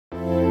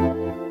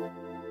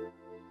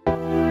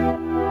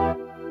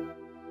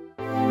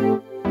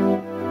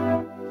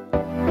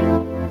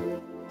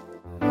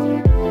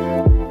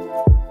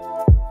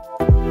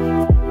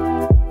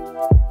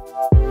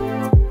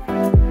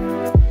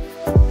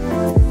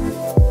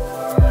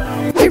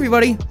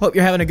everybody, hope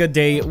you're having a good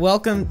day.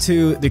 Welcome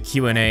to the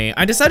Q&A.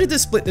 I decided to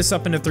split this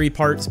up into 3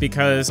 parts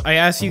because I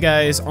asked you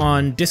guys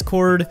on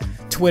Discord,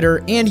 Twitter,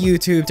 and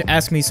YouTube to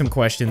ask me some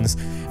questions,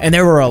 and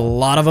there were a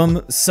lot of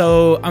them,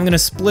 so I'm gonna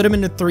split them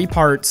into 3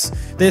 parts.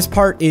 This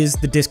part is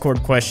the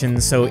Discord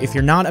questions, so if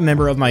you're not a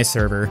member of my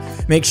server,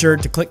 make sure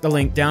to click the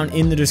link down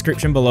in the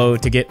description below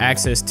to get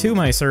access to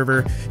my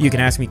server. You can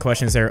ask me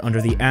questions there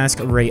under the Ask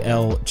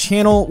Raeal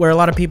channel, where a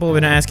lot of people have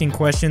been asking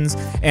questions,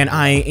 and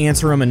I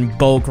answer them in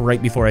bulk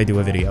right before I do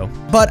a video.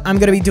 But I'm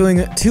gonna be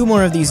doing 2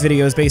 more of these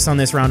videos based on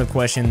this round of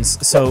questions,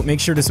 so make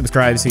sure to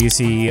subscribe so you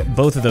see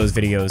both of those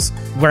videos,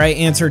 where I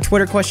answer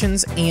Twitter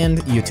questions and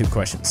YouTube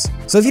questions.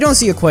 So if you don't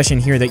see a question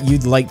here that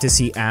you'd like to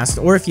see asked,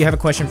 or if you have a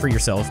question for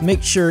yourself,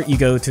 make sure you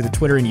go to the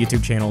Twitter and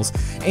YouTube channels,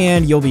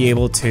 and you'll be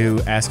able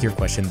to ask your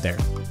question there.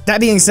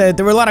 That being said,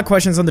 there were a lot of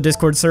questions on the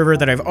Discord server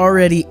that I've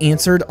already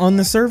answered on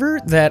the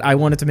server that I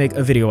wanted to make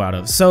a video out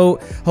of. So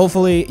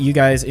hopefully you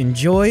guys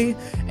enjoy,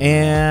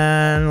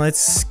 and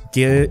let's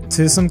get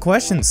to some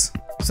questions.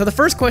 So the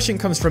first question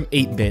comes from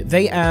 8-Bit.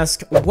 They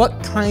ask,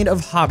 what kind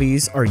of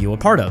hobbies are you a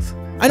part of?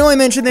 I know I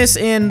mentioned this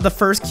in the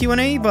first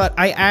Q&A, but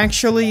I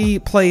actually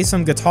play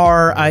some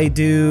guitar, I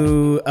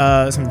do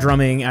some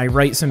drumming, I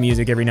write some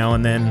music every now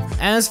and then.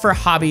 As for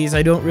hobbies,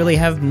 I don't really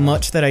have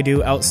much that I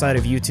do outside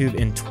of YouTube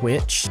and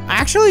Twitch.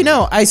 Actually,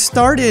 no, I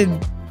started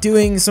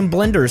doing some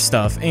Blender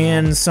stuff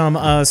and some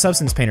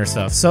Substance Painter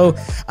stuff. So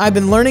I've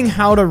been learning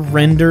how to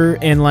render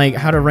and like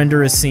how to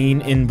render a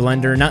scene in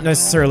Blender, not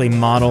necessarily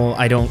model.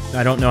 I don't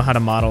know how to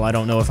model. I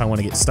don't know if I want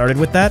to get started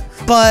with that,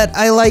 but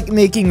I like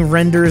making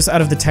renders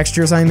out of the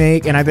textures I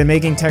make, and I've been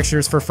making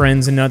textures for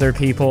friends and other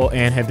people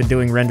and have been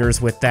doing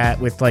renders with that,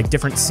 with like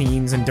different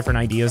scenes and different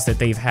ideas that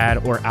they've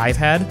had or I've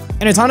had.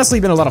 And it's honestly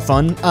been a lot of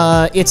fun.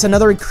 It's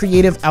another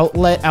creative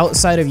outlet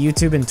outside of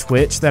YouTube and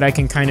Twitch that I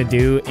can kind of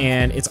do,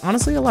 and it's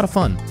honestly a lot of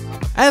fun.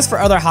 As for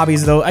other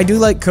hobbies, though, I do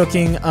like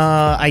cooking.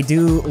 I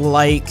do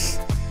like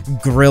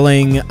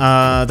grilling.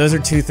 Those are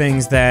 2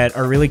 things that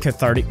are really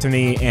cathartic to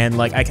me, and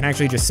like I can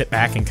actually just sit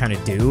back and kind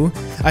of do.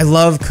 I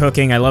love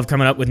cooking. I love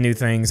coming up with new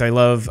things. I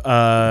love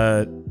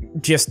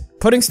just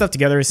putting stuff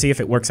together to see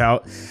if it works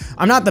out.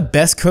 I'm not the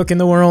best cook in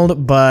the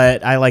world,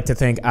 but I like to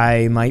think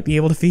I might be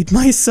able to feed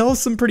myself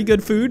some pretty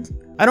good food.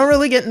 I don't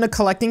really get into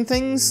collecting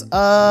things.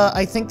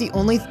 I think the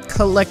only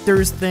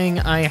collector's thing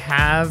I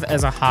have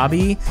as a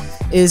hobby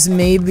is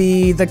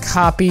maybe the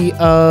copy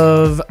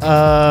of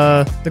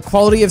The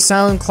Quality of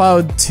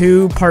SoundCloud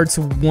 2 Parts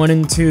 1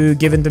 and 2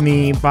 given to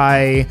me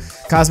by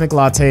Cosmic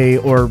Latte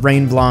or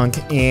Rain Blanc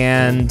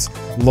and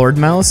Lord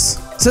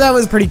Mouse. So that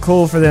was pretty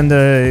cool for them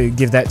to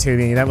give that to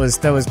me. That was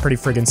pretty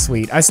friggin'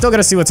 sweet. I still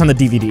gotta see what's on the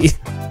DVD.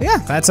 Yeah,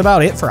 that's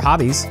about it for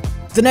hobbies.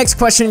 The next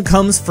question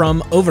comes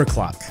from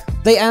Overclock.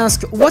 They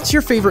ask, what's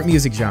your favorite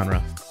music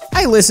genre?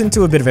 I listen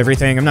to a bit of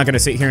everything. I'm not gonna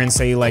sit here and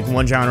say like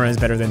one genre is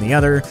better than the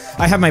other.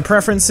 I have my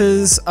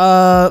preferences,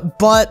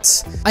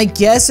 but I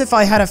guess if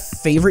I had a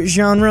favorite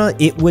genre,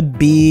 it would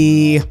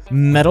be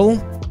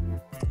metal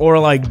or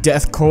like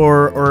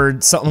deathcore or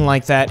something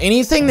like that.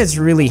 Anything that's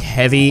really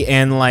heavy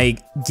and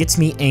like gets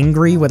me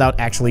angry without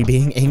actually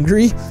being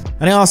angry.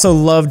 And I also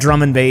love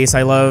drum and bass.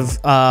 I love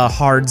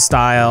hard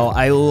style.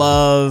 I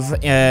love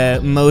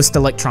most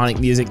electronic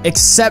music,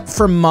 except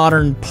for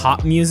modern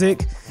pop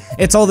music.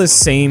 It's all the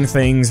same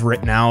things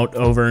written out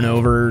over and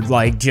over,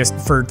 like just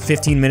for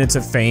 15 minutes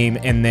of fame,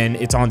 and then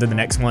it's on to the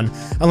next one.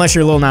 Unless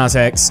you're Lil Nas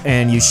X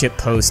and you ship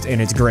post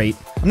and it's great.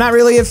 I'm not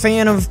really a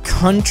fan of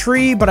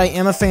country, but I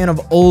am a fan of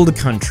old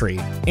country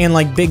and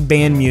like big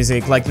band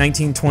music, like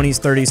 1920s,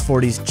 30s,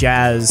 40s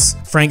jazz,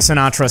 Frank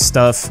Sinatra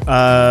stuff.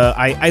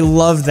 I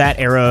love that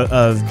era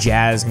of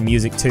jazz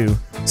music too.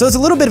 So it's a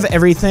little bit of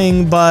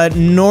everything, but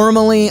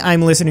normally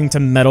I'm listening to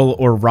metal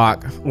or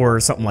rock or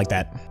something like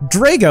that.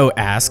 Drago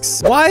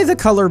asks, why the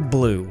color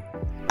blue?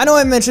 I know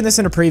I mentioned this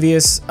in a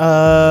previous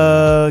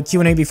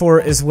Q&A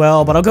before as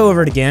well, but I'll go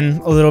over it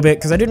again a little bit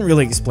because I didn't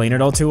really explain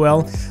it all too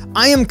well.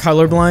 I am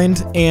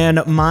colorblind,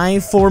 and my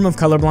form of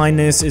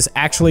colorblindness is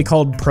actually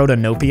called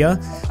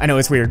protanopia. I know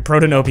it's weird,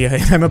 protanopia,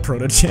 and I'm a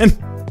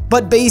protogen.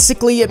 But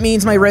basically, it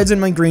means my reds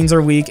and my greens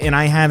are weak, and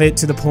I have it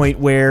to the point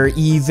where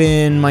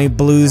even my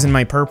blues and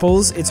my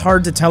purples, it's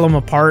hard to tell them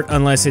apart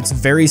unless it's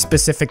very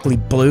specifically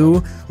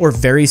blue or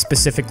very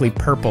specifically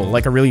purple,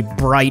 like a really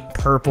bright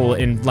purple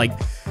and like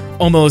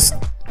almost,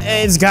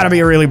 it's gotta be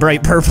a really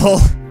bright purple.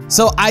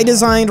 So I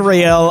designed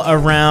Raeal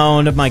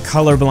around my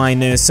color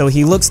blindness, so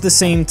he looks the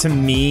same to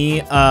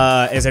me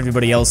as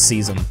everybody else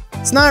sees him.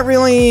 It's not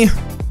really,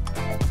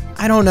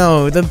 I don't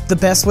know, the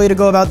best way to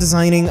go about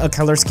designing a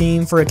color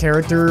scheme for a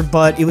character,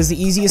 but it was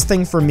the easiest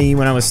thing for me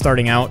when I was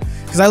starting out,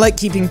 because I like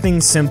keeping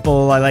things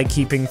simple, I like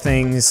keeping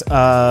things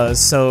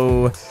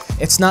so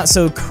it's not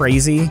so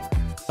crazy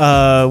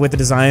with the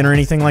design or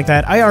anything like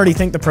that. I already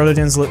think the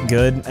Protogens look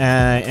good,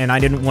 and I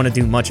didn't want to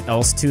do much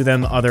else to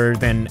them other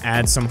than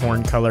add some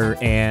horn color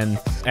and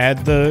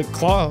add the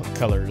claw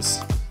colors.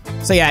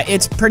 So yeah,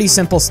 it's pretty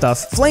simple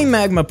stuff. Flame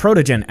Magma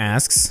Protogen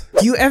asks,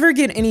 do you ever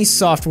get any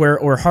software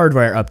or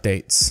hardware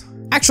updates?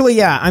 Actually,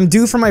 yeah, I'm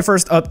due for my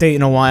first update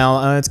in a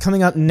while. It's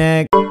coming up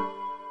next.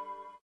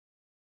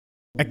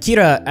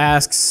 Akira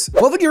asks,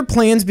 what would your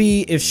plans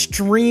be if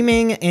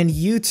streaming and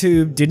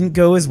YouTube didn't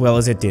go as well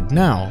as it did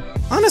now?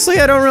 Honestly,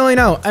 I don't really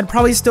know. I'd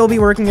probably still be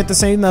working at the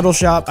same metal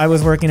shop I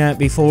was working at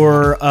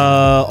before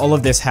all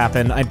of this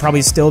happened. I'd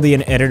probably still be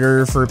an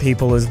editor for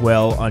people as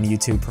well on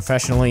YouTube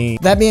professionally.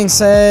 That being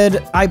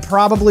said, I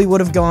probably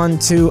would have gone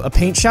to a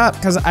paint shop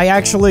because I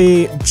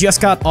actually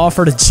just got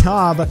offered a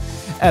job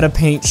at a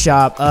paint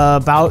shop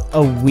about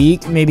a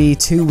week, maybe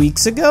 2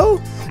 weeks ago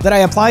that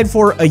I applied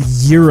for a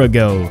year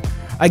ago.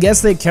 I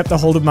guess they kept a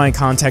hold of my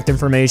contact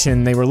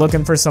information. They were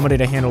looking for somebody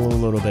to handle a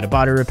little bit of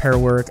body repair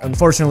work.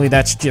 Unfortunately,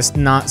 that's just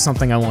not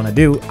something I want to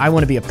do. I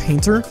want to be a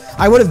painter.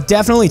 I would have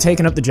definitely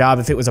taken up the job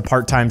if it was a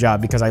part-time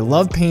job because I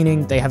love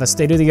painting. They have a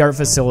state-of-the-art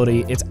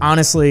facility. It's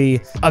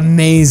honestly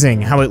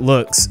amazing how it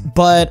looks,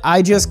 but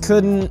I just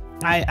couldn't.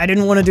 I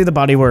didn't want to do the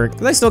body work,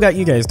 but I still got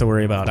you guys to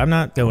worry about. I'm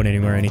not going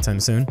anywhere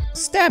anytime soon.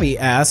 Stabby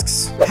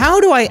asks,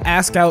 how do I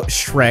ask out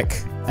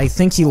Shrek? I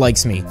think he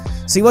likes me.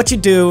 See, what you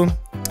do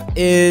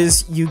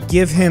is you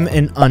give him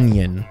an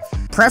onion.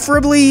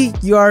 Preferably,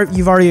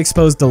 you've already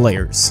exposed the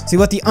layers. See,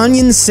 what the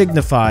onion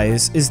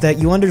signifies is that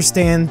you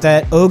understand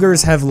that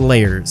ogres have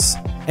layers,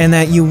 and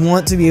that you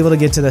want to be able to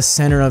get to the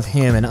center of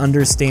him and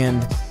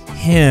understand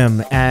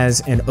him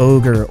as an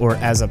ogre or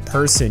as a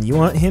person. You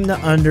want him to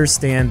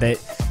understand that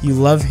you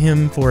love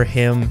him for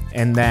him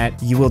and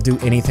that you will do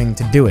anything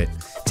to do it.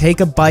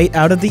 Take a bite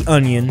out of the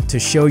onion to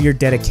show your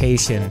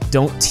dedication.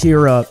 Don't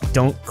tear up,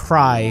 don't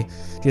cry.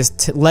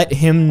 Just let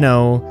him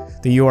know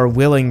that you are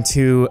willing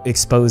to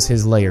expose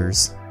his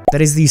layers.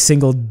 That is the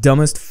single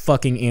dumbest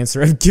fucking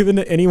answer I've given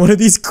to any one of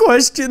these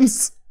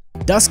questions.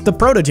 Dusk the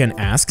Protogen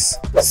asks,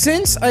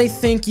 since I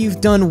think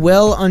you've done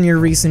well on your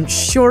recent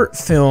short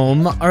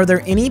film, are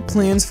there any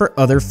plans for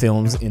other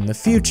films in the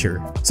future?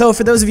 So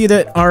for those of you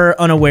that are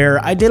unaware,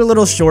 I did a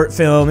little short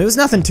film. It was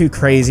nothing too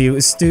crazy. It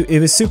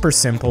was super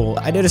simple.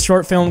 I did a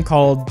short film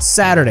called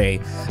Saturday.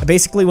 I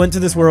basically went to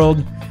this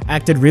world,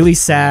 acted really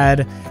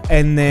sad,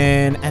 and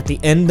then at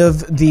the end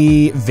of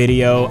the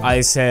video,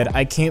 I said,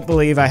 I can't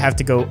believe I have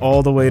to go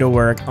all the way to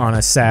work on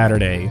a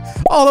Saturday.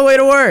 All the way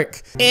to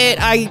work!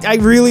 I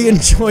really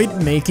enjoyed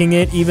making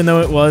it, even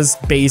though it was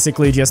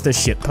basically just a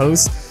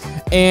shitpost.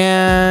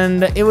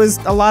 And it was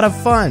a lot of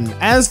fun.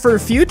 As for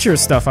future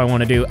stuff I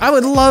want to do, I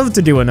would love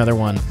to do another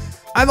one.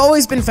 I've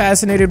always been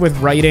fascinated with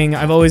writing.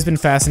 I've always been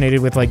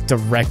fascinated with like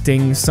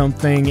directing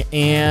something,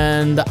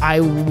 and I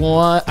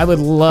would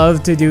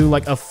love to do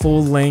like a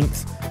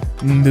full-length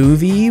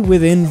movie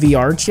within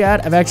VR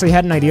chat. I've actually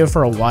had an idea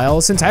for a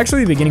while, since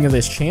actually the beginning of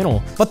this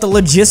channel, but the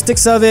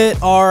logistics of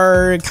it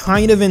are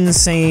kind of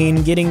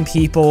insane. Getting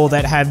people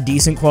that have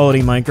decent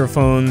quality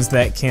microphones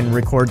that can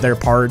record their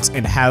parts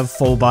and have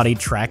full body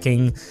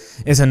tracking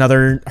is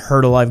another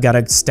hurdle I've got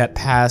to step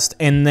past.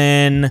 And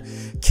then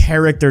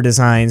character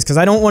designs, because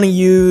I don't want to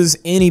use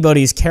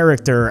anybody's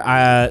character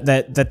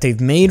that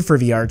they've made for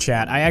VR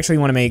chat. I actually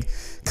want to make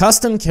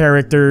custom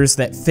characters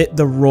that fit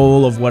the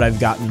role of what I've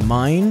got in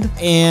mind.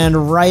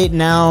 And right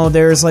now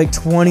there's like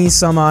 20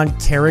 some odd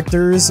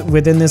characters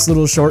within this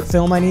little short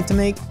film I need to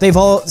make.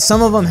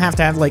 Some of them have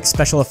to have like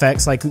special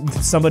effects, like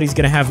somebody's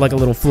gonna have like a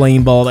little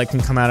flame ball that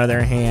can come out of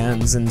their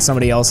hands, and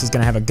somebody else is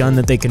gonna have a gun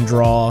that they can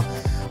draw.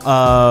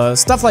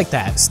 Stuff like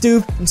that.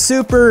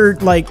 Super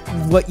like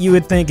what you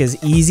would think is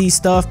easy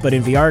stuff, but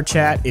in VR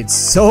chat it's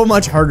so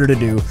much harder to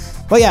do.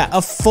 But yeah,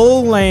 a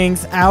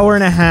full-length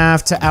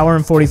hour-and-a-half to hour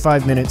and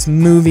 45 minutes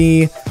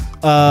movie,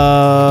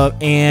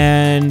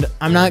 and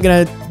I'm not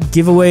gonna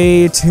give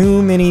away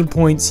too many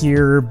points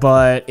here,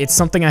 but it's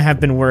something I have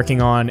been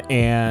working on,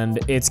 and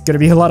it's gonna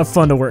be a lot of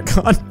fun to work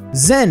on.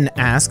 Zen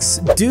asks,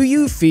 do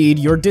you feed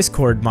your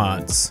Discord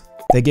mods?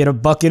 They get a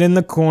bucket in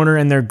the corner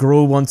and they're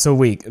gruel once a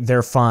week.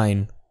 They're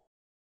fine.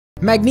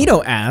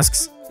 Magneto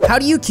asks, how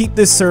do you keep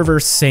this server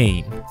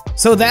sane?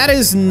 So that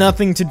is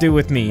nothing to do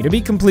with me. To be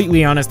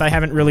completely honest, I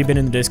haven't really been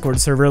in the Discord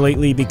server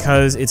lately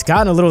because it's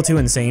gotten a little too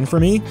insane for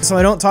me. So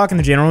I don't talk in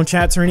the general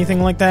chats or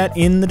anything like that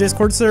in the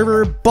Discord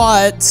server,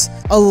 but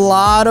a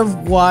lot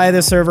of why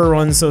the server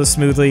runs so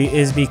smoothly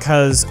is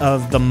because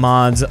of the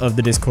mods of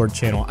the Discord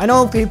channel. I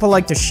know people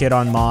like to shit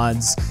on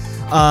mods,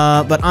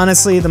 but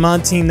honestly, the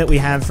mod team that we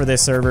have for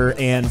this server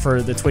and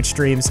for the Twitch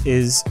streams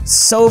is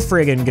so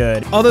friggin'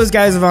 good. All those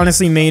guys have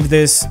honestly made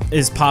this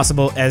as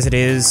possible as it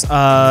is.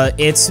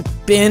 It's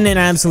been an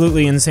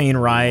absolutely insane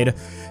ride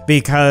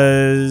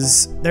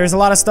because there's a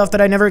lot of stuff that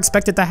I never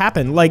expected to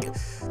happen. Like,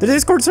 the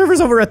Discord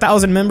server's over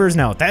 1,000 members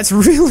now. That's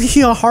really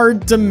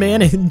hard to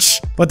manage.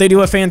 But they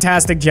do a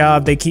fantastic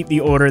job. They keep the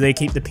order, they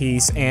keep the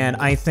peace, and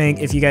I think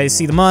if you guys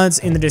see the mods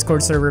in the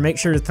Discord server, make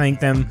sure to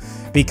thank them,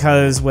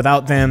 because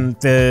without them,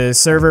 the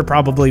server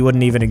probably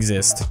wouldn't even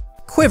exist.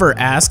 Quiver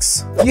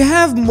asks, do you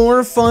have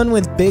more fun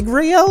with big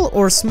Raeal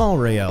or small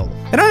Raeal?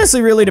 It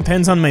honestly really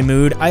depends on my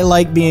mood. I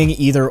like being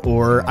either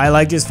or. I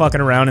like just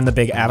fucking around in the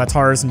big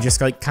avatars and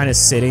just like kind of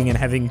sitting and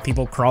having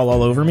people crawl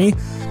all over me.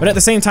 But at the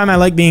same time, I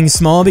like being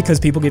small because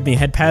people give me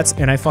head pats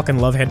and I fucking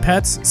love head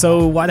pats.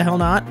 So why the hell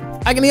not?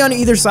 I can be on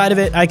either side of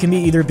it. I can be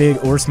either big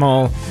or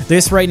small.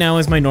 This right now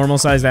is my normal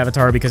sized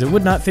avatar because it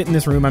would not fit in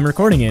this room I'm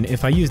recording in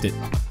if I used it.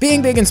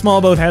 Being big and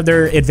small both have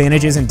their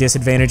advantages and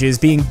disadvantages.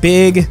 Being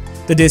big,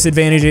 the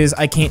disadvantage is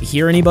I can't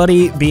hear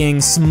anybody.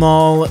 Being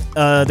small,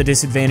 the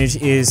disadvantage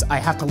is I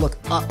have to look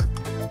up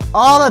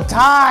all the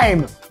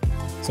time.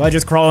 So I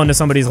just crawl into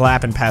somebody's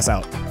lap and pass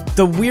out.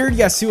 The Weird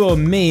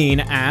Yasuo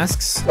main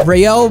asks,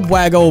 Raeal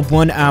waggle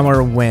 1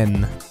 hour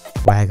when?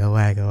 Waggle,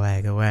 waggle,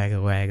 waggle,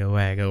 waggle, waggle,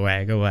 waggle,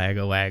 waggle,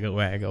 waggle, waggle,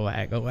 waggle, waggle,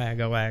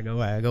 waggle, waggle,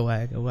 waggle,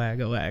 waggle,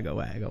 waggle, waggle,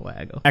 waggle,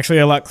 waggle. Actually,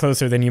 a lot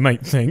closer than you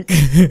might think.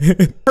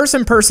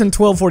 Person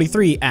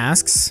 1243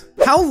 asks,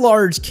 how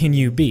large can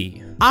you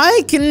be?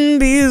 I can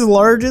be as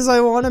large as I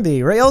want to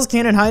be. Raeal's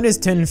canon height is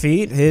 10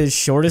 feet. His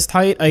shortest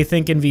height, I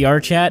think in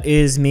VR chat,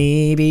 is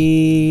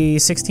maybe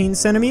 16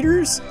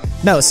 centimeters?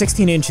 No,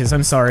 16 inches,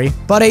 I'm sorry.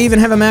 But I even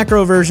have a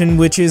macro version,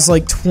 which is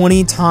like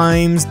 20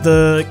 times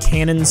the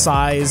canon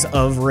size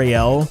of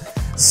Raeal.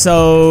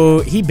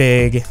 So, he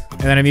big.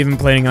 And then I'm even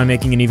planning on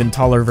making an even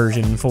taller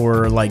version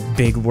for like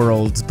big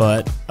worlds,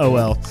 but oh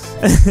well.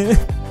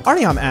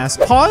 Arniam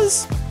asks,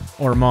 pause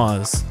or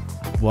Moz?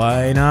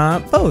 Why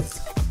not both?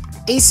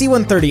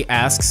 AC130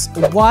 asks,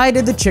 why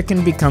did the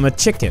chicken become a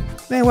chicken?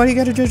 Man, why do you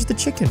gotta judge the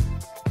chicken?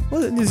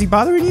 What, is he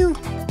bothering you?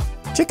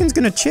 Chicken's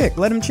gonna chick,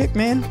 let him chick,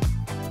 man.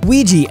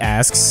 Ouija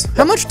asks,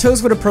 how much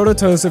toast would a proto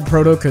toast of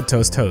proto could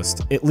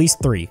toast? At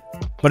least 3.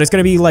 But it's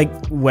gonna be like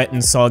wet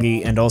and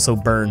soggy and also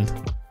burned.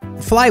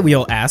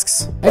 Flywheel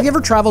asks, have you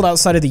ever traveled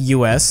outside of the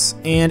US?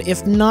 And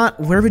if not,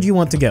 where would you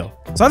want to go?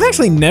 So I've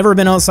actually never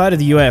been outside of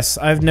the US.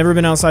 I've never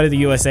been outside of the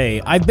USA.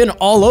 I've been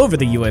all over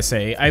the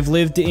USA. I've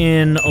lived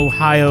in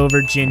Ohio,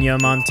 Virginia,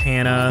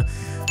 Montana,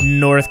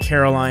 North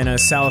Carolina,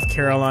 South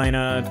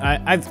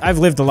Carolina. I've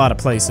lived a lot of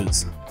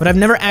places, but I've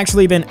never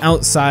actually been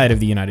outside of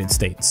the United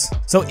States.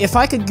 So if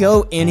I could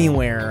go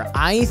anywhere,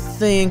 I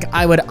think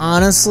I would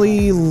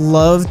honestly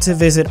love to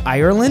visit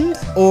Ireland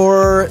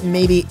or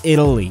maybe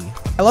Italy.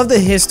 I love the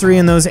history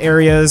in those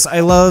areas.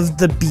 I love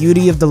the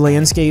beauty of the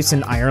landscapes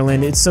in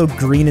Ireland. It's so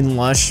green and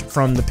lush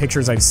from the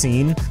pictures I've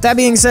seen. That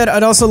being said,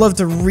 I'd also love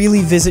to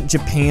really visit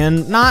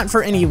Japan, not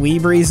for any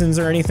weeb reasons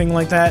or anything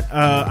like that.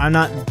 I'm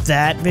not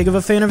that big of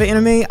a fan of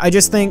anime. I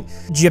just think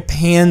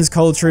Japan's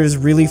culture is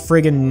really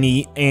friggin'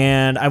 neat,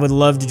 and I would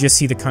love to just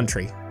see the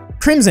country.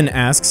 Crimson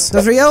asks,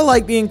 does Raeal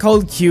like being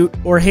called cute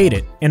or hate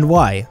it, and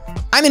why?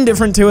 I'm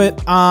indifferent to it.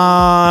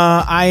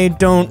 I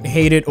don't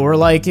hate it or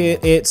like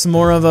it. It's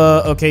more of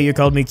a, okay, you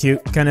called me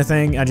cute kind of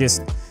thing. I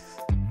just,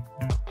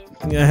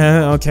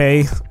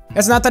 okay.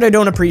 It's not that I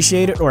don't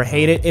appreciate it or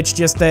hate it. It's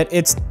just that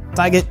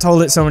I get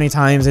told it so many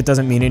times, it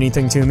doesn't mean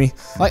anything to me.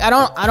 Like, I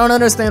don't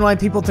understand why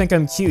people think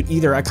I'm cute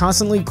either. I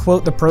constantly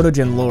quote the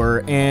Protogen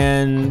lore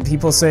and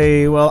people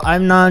say, well,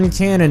 I'm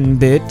non-canon,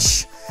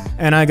 bitch.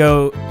 And I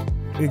go,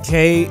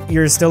 okay,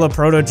 you're still a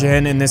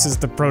Protogen and this is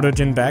the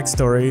Protogen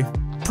backstory.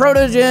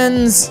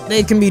 Protogens,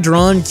 they can be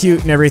drawn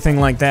cute and everything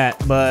like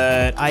that,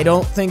 but I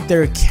don't think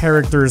their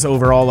characters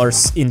overall are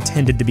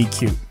intended to be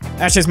cute.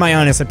 That's just my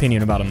honest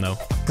opinion about them though.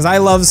 Because I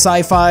love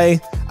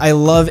sci-fi, I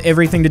love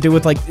everything to do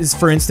with, like,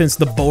 for instance,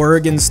 the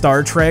Borg in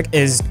Star Trek.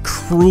 As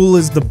cruel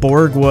as the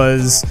Borg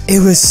was, it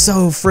was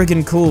so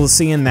friggin' cool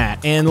seeing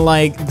that. And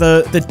like,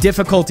 the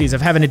difficulties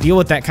of having to deal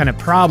with that kind of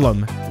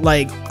problem,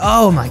 like,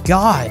 oh my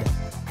god.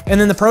 And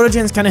then the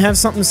Protogens kind of have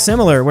something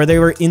similar where they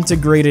were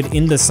integrated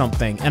into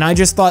something. And I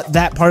just thought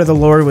that part of the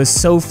lore was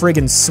so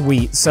friggin'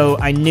 sweet. So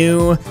I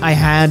knew I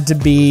had to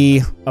be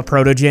a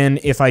Protogen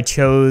if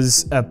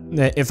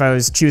I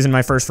was choosing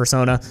my first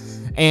persona.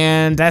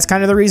 And that's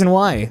kind of the reason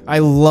why. I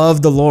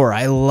love the lore.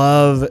 I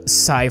love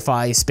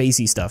sci-fi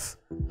spacey stuff.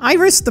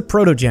 Iris the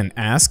Protogen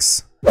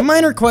asks, a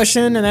minor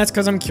question, and that's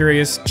because I'm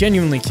curious,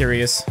 genuinely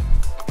curious.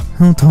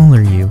 How tall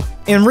are you?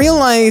 In real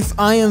life,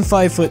 I am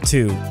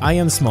 5'2". I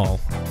am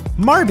small.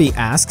 Marby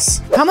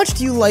asks, how much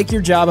do you like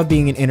your job of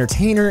being an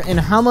entertainer, and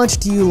how much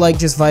do you like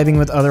just vibing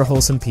with other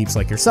wholesome peeps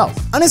like yourself?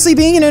 Honestly,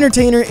 being an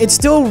entertainer, it's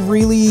still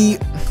really,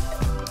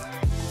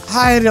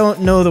 I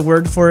don't know the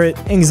word for it,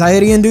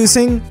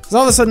 anxiety-inducing. Because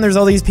all of a sudden there's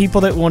all these people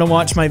that want to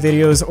watch my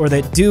videos or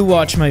that do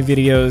watch my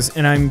videos,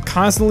 and I'm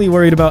constantly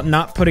worried about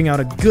not putting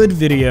out a good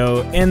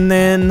video, and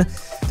then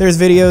there's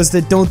videos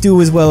that don't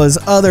do as well as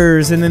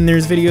others, and then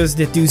there's videos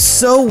that do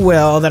so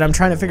well that I'm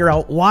trying to figure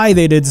out why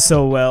they did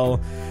so well,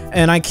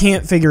 and I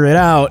can't figure it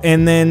out.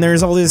 And then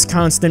there's all this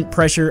constant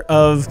pressure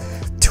of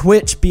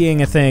Twitch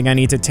being a thing I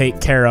need to take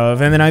care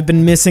of, and then I've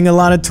been missing a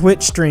lot of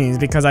Twitch streams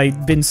because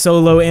I've been so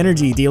low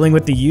energy dealing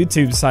with the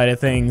YouTube side of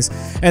things,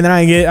 and then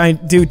I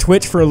do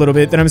Twitch for a little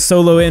bit, then I'm so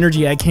low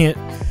energy I can't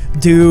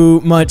do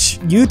much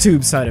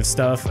YouTube side of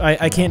stuff.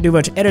 I can't do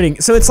much editing.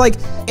 So it's like,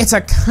 it's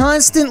a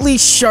constantly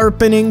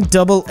sharpening,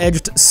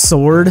 double-edged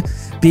sword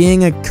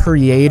being a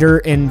creator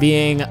and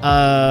being,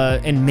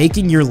 and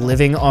making your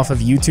living off of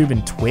YouTube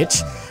and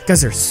Twitch, because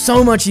there's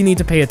so much you need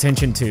to pay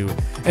attention to,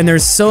 and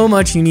there's so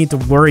much you need to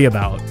worry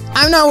about.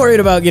 I'm not worried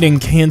about getting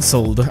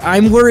canceled.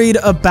 I'm worried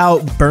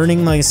about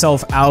burning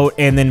myself out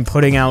and then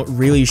putting out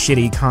really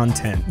shitty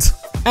content.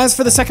 As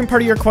for the second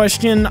part of your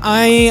question,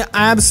 I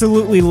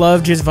absolutely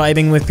love just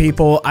vibing with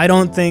people. I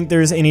don't think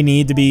there's any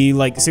need to be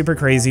like super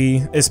crazy,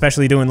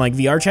 especially doing like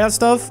VR chat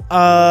stuff.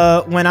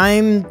 When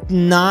I'm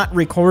not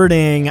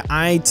recording,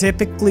 I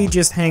typically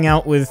just hang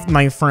out with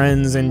my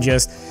friends and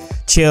just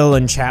chill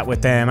and chat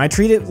with them. I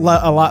treat it a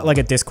lot like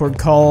a Discord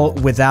call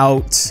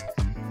without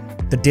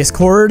the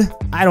Discord.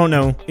 I don't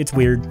know, it's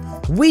weird.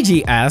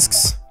 Ouija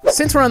asks,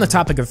 since we're on the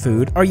topic of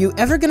food, are you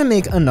ever gonna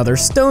make another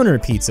stoner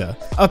pizza?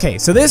 Okay,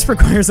 so this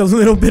requires a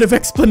little bit of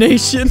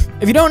explanation.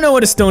 If you don't know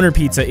what a stoner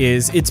pizza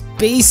is, it's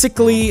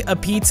basically a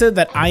pizza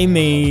that I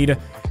made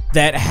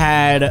that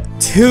had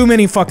too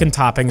many fucking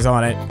toppings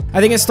on it.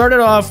 I think it started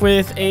off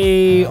with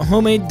a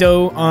homemade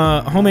dough,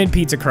 homemade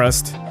pizza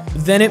crust.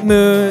 Then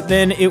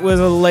it was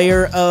a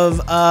layer of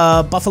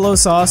buffalo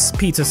sauce,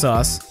 pizza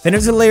sauce. Then it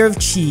was a layer of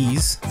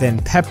cheese, then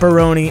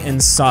pepperoni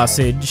and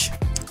sausage,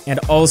 and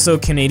also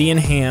Canadian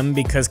ham,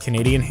 because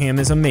Canadian ham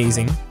is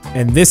amazing.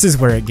 And this is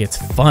where it gets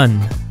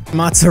fun.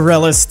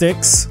 Mozzarella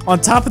sticks.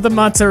 On top of the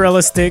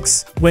mozzarella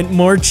sticks went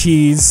more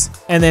cheese,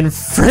 and then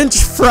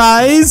French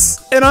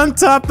fries. And on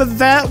top of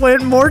that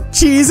went more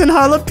cheese and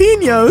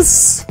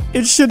jalapenos.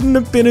 It shouldn't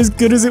have been as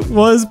good as it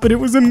was, but it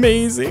was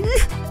amazing.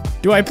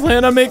 Do I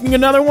plan on making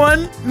another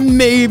one?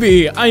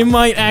 Maybe. I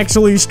might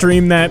actually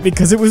stream that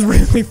because it was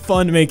really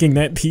fun making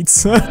that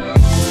pizza.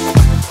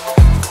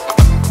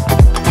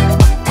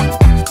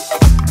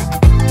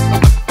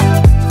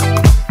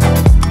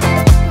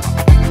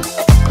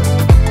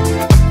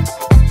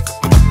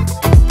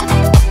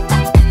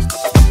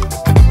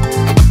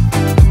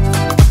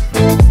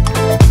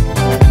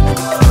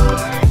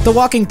 The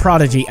Walking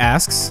Prodigy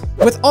asks,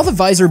 with all the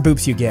visor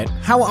boops you get,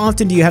 how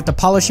often do you have to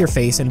polish your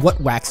face and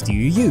what wax do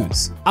you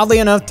use? Oddly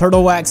enough,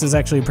 turtle wax is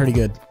actually pretty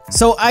good.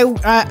 So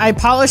I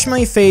polish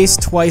my face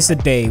twice a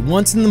day,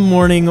 once in the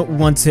morning,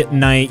 once at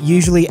night,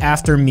 usually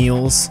after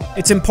meals.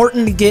 It's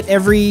important to get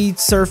every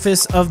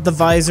surface of the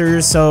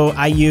visor, so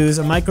I use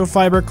a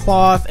microfiber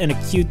cloth and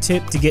a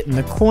Q-tip to get in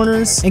the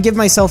corners and give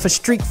myself a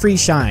streak-free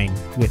shine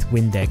with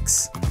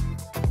Windex.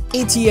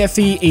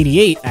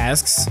 ATFE88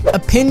 asks,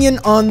 opinion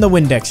on the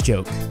Windex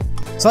joke.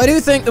 So I do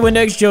think the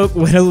Windex joke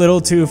went a little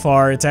too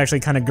far. It's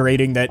actually kind of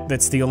grating that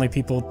that's the only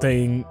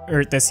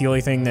that's the only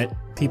thing that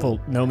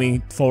people know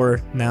me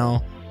for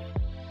now.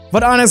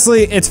 But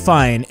honestly, it's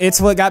fine.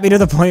 It's what got me to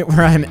the point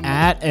where I'm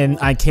at, and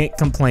I can't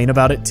complain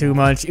about it too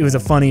much. It was a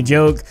funny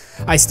joke.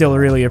 I still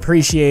really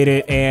appreciate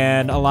it,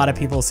 and a lot of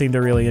people seem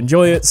to really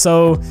enjoy it,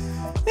 so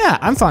yeah,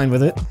 I'm fine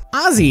with it.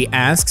 Ozzy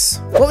asks,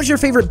 what was your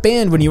favorite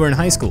band when you were in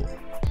high school?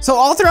 So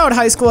all throughout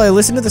high school, I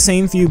listened to the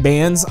same few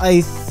bands.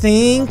 I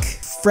think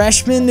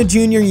freshman to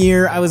junior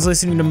year, I was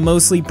listening to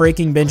mostly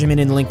Breaking Benjamin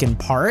and Linkin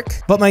Park.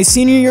 But my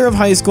senior year of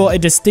high school, I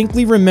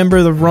distinctly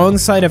remember the Wrong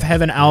Side of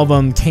Heaven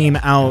album came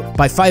out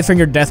by Five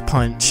Finger Death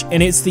Punch,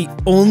 and it's the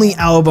only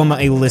album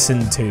I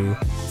listened to.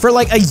 For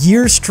like a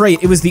year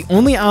straight, it was the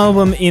only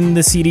album in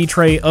the CD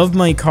tray of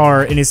my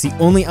car, and it's the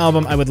only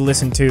album I would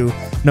listen to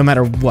no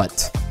matter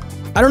what.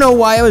 I don't know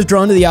why I was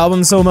drawn to the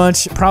album so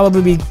much,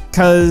 probably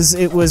because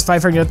it was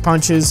Five Finger Death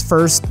Punch's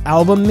first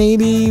album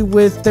maybe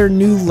with their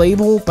new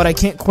label, but I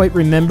can't quite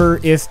remember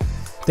if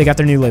they got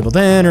their new label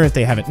then or if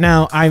they have it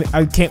now.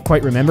 I can't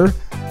quite remember,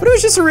 but it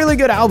was just a really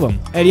good album.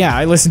 And yeah,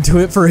 I listened to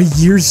it for a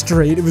year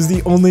straight. It was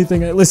the only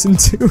thing I listened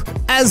to.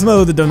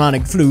 Asmo the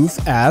Demonic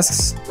Floof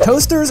asks,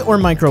 toasters or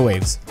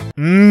microwaves?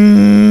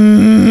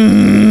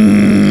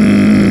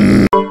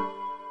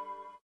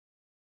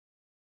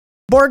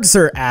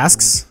 Borgser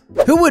asks,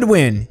 who would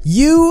win,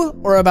 you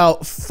or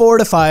about 4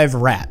 to 5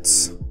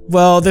 rats?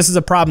 Well, this is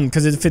a problem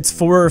because if it's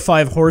 4 or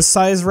 5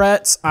 horse-sized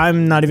rats,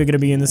 I'm not even gonna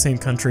be in the same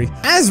country.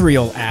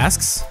 Asriel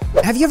asks,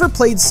 have you ever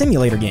played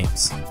simulator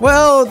games?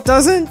 Well,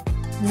 doesn't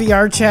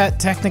VR chat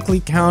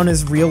technically count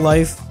as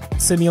real-life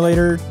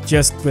simulator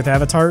just with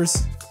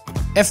avatars?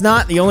 If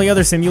not, the only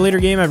other simulator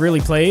game I've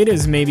really played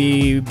is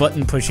maybe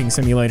Button Pushing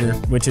Simulator,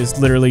 which is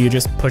literally you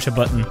just push a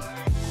button.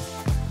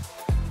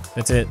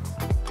 That's it.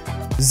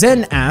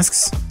 Zen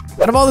asks,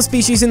 out of all the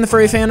species in the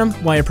furry fandom,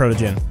 why a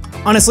Protogen?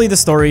 Honestly, the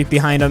story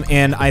behind them,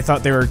 and I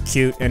thought they were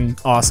cute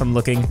and awesome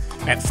looking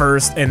at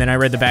first, and then I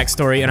read the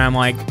backstory, and I'm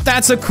like,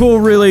 that's a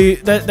cool,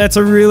 that's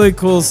a really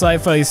cool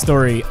sci-fi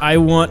story. I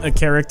want a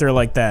character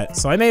like that,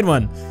 so I made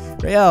one.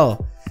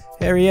 Raeal,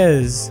 here he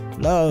is,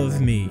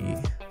 love me.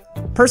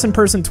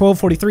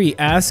 Person1243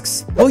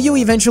 asks, will you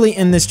eventually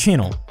end this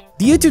channel?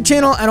 The YouTube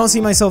channel, I don't see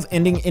myself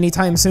ending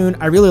anytime soon.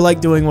 I really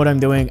like doing what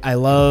I'm doing. I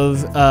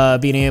love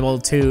being able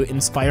to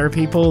inspire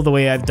people the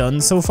way I've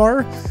done so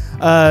far.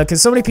 Because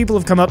so many people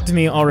have come up to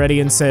me already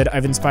and said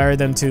I've inspired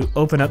them to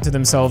open up to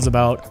themselves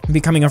about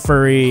becoming a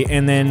furry,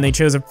 and then they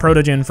chose a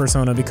Protogen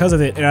persona because of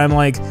it. And I'm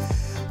like,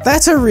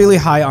 that's a really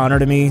high honor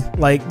to me.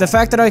 Like, the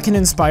fact that I can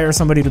inspire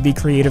somebody to be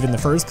creative in the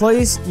first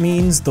place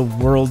means the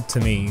world to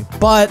me.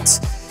 But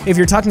if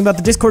you're talking about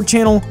the Discord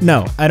channel,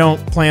 no, I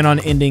don't plan on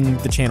ending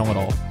the channel at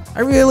all. I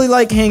really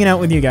like hanging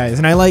out with you guys,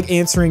 and I like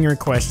answering your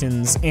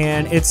questions,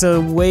 and it's a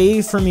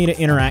way for me to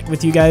interact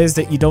with you guys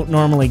that you don't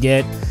normally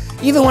get.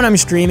 Even when I'm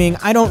streaming,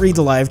 I don't read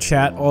the live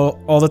chat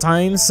all the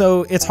time,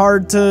 so it's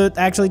hard to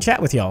actually chat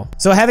with y'all.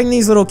 So having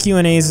these little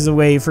Q&As is a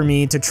way for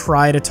me to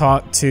try to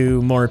talk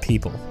to more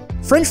people.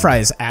 French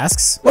Fries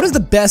asks, what is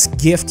the best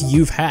gift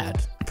you've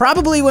had?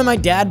 Probably when my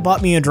dad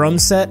bought me a drum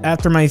set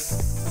after my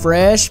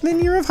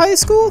freshman year of high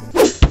school.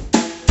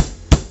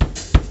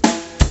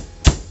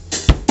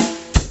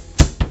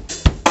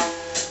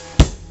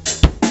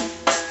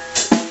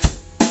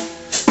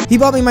 He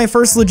bought me my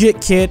first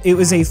legit kit. It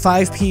was a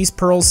 5-piece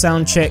Pearl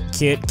sound check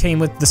kit. Came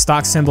with the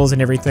stock cymbals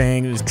and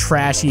everything. It was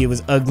trashy, it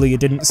was ugly,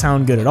 it didn't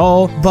sound good at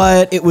all,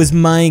 but it was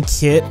my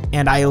kit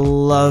and I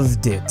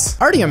loved it.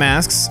 Artyom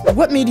asks,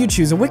 what made you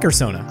choose a Wicker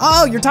Sona?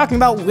 Oh, you're talking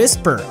about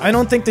Whisper. I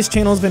don't think this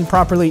channel's been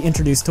properly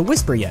introduced to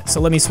Whisper yet, so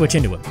let me switch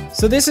into him.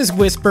 So this is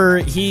Whisper.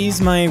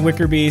 He's my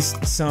Wicker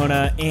Beast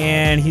Sona,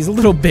 and he's a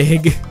little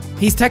big.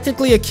 He's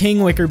technically a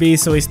king Wicker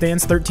Beast, so he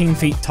stands 13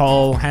 feet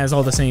tall, has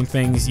all the same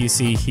things you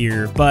see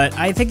here, but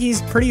I think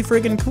he's pretty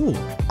friggin' cool.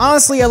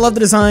 Honestly, I love the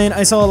design.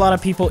 I saw a lot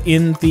of people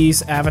in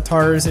these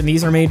avatars, and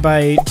these are made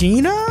by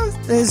Gina?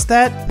 Is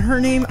that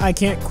her name? I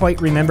can't quite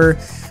remember.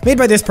 Made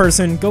by this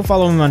person. Go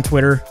follow them on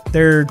Twitter.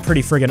 They're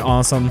pretty friggin'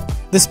 awesome.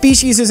 The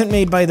species isn't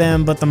made by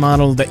them, but the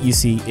model that you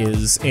see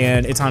is,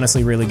 and it's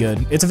honestly really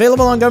good. It's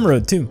available on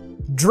Gumroad too.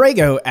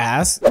 Drago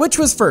asks, which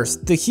was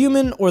first, the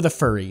human or the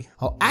furry?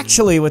 Well,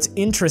 actually, what's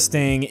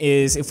interesting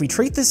is if we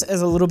treat this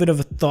as a little bit of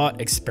a thought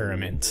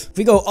experiment. If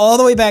we go all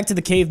the way back to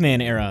the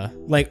caveman era,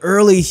 like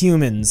early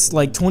humans,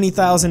 like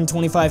 20,000,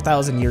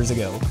 25,000 years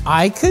ago,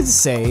 I could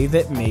say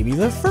that maybe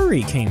the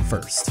furry came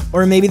first.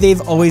 Or maybe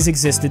they've always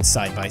existed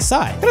side by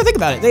side. Gotta think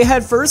about it. They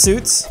had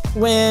fursuits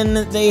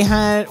when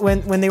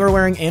they were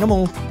wearing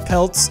animal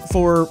pelts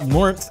for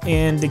warmth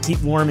and to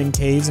keep warm in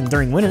caves and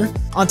during winter.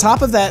 On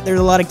top of that, there's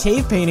a lot of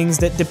cave paintings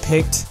that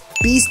depict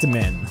beast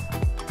men,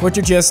 which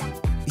are just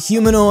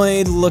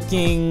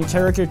humanoid-looking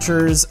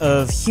caricatures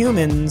of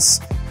humans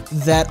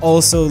that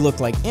also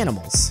look like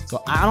animals.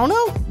 So I don't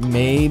know.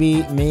 Maybe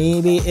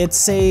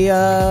it's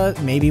a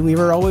maybe we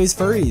were always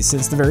furries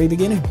since the very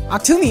beginning.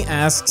 Aktumi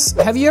asks,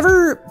 have you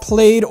ever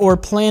played or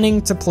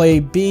planning to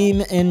play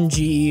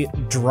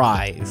BeamNG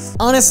Drive?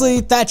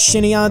 Honestly, that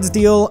Shinny Odds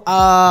deal,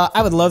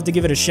 I would love to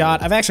give it a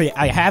shot.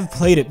 I have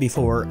played it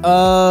before,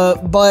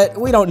 but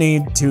we don't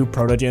need two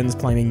Protogens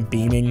playing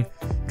Beaming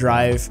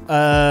Drive.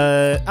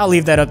 I'll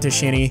leave that up to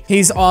Shinny.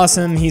 He's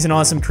awesome. He's an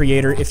awesome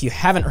creator. If you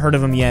haven't heard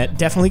of him yet,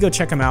 definitely go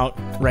check him out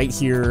right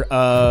here.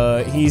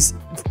 He's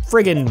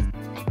friggin'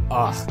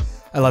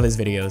 I love his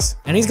videos.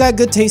 And he's got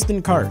good taste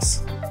in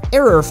cars.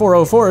 Error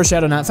 404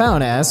 Shadow Not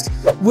Found asks,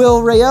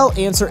 will Raeal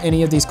answer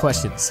any of these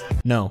questions?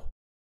 No.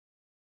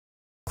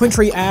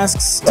 Quintry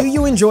asks, do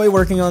you enjoy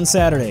working on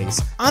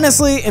Saturdays?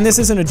 Honestly, and this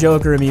isn't a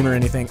joke or a meme or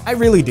anything, I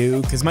really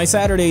do, because my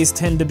Saturdays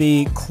tend to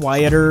be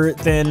quieter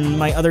than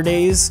my other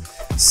days.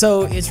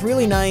 So it's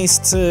really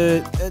nice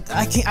to,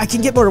 I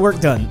can get more work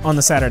done on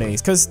the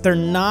Saturdays, because they're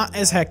not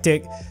as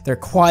hectic, they're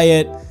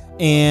quiet,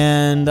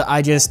 and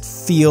I just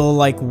feel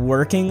like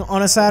working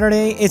on a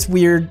Saturday. It's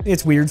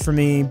weird for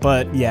me,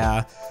 but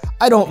yeah,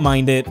 I don't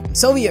mind it.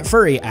 Soviet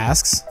Furry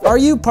asks, are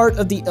you part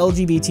of the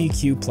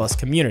LGBTQ+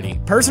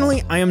 community?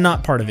 Personally, I am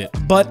not part of it,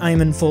 but I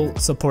am in full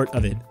support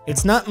of it.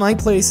 It's not my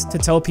place to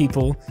tell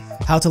people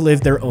how to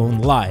live their own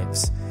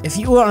lives. If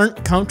you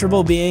aren't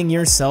comfortable being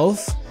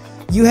yourself,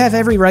 you have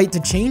every right to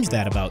change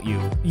that about you.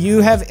 You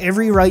have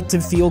every right to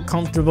feel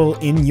comfortable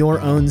in your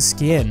own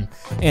skin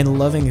and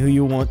loving who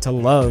you want to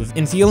love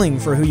and feeling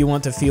for who you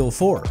want to feel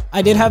for.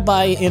 I did have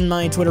bi in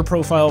my Twitter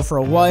profile for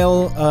a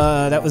while.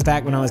 That was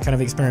back when I was kind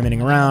of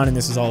experimenting around, and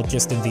this was all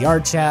just in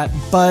VR chat,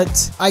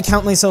 but I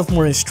count myself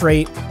more as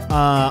straight.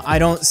 I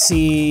don't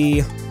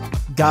see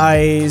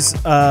guys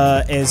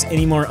as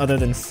any more other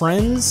than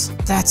friends.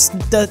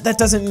 That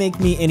doesn't make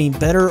me any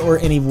better or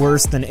any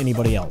worse than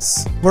anybody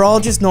else. We're all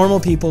just normal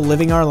people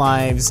living our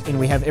lives, and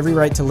we have every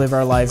right to live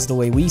our lives the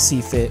way we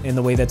see fit and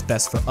the way that's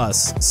best for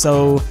us.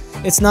 So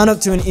it's not up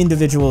to an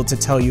individual to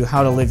tell you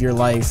how to live your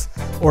life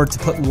or to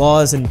put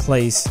laws in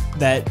place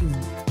that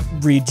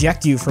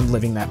reject you from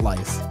living that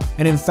life.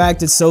 And in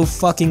fact, it's so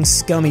fucking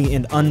scummy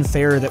and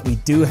unfair that we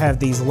do have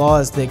these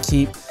laws that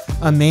keep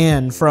a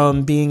man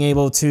from being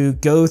able to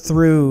go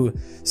through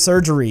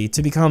surgery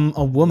to become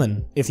a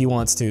woman if he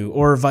wants to,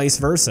 or vice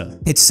versa.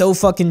 It's so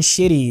fucking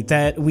shitty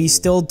that we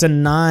still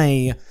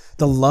deny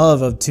the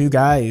love of two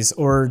guys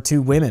or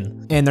two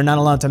women, and they're not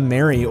allowed to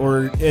marry,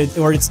 or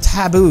it's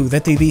taboo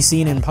that they be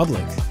seen in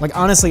public. Like,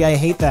 honestly, I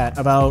hate that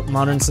about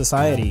modern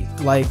society.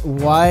 Like,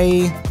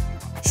 why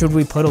should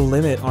we put a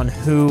limit on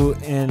who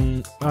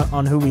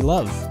we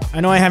love?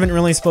 I know I haven't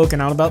really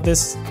spoken out about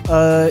this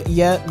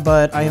yet,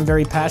 but I am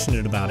very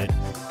passionate about it.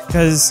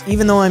 Because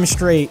even though I'm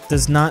straight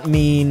does not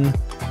mean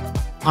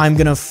I'm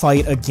gonna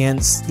fight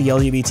against the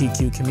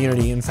LGBTQ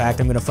community. In fact,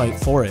 I'm gonna fight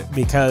for it,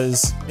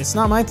 because it's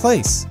not my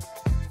place.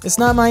 It's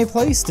not my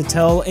place to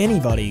tell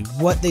anybody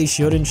what they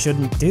should and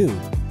shouldn't do.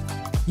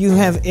 You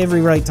have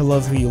every right to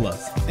love who you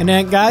love.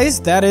 And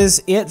guys, that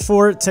is it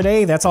for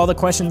today. That's all the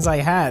questions I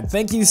had.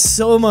 Thank you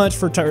so much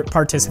for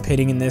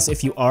participating in this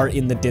if you are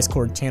in the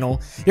Discord channel.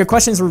 Your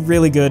questions were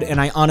really good, and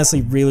I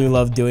honestly really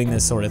love doing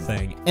this sort of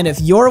thing. And if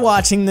you're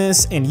watching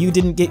this and you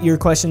didn't get your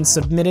questions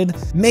submitted,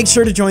 make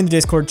sure to join the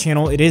Discord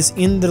channel. It is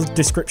in the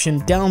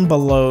description down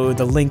below.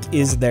 The link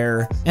is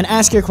there. And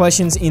ask your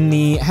questions in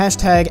the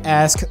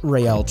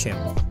 #AskRaeal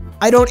channel.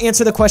 I don't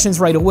answer the questions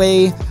right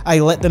away. I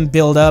let them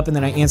build up and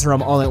then I answer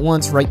them all at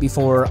once right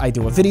before I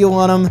do a video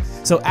on them.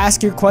 So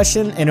ask your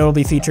question and it'll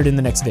be featured in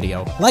the next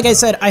video. Like I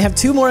said, I have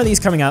 2 more of these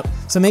coming up,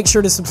 so make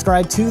sure to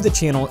subscribe to the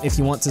channel if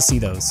you want to see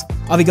those.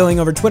 I'll be going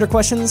over Twitter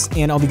questions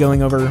and I'll be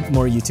going over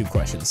more YouTube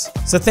questions.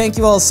 So thank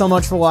you all so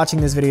much for watching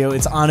this video.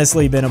 It's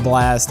honestly been a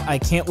blast. I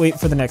can't wait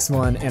for the next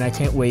one, and I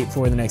can't wait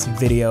for the next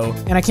video,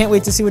 and I can't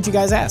wait to see what you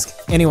guys ask.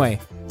 Anyway,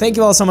 thank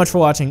you all so much for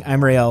watching.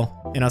 I'm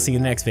Raeal, and I'll see you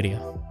in the next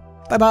video.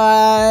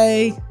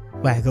 Bye-bye.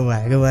 Wagga,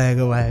 wagga,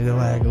 wagga, wagga,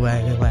 wagga,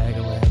 wagga,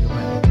 wagga, wagga,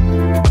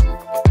 wagga.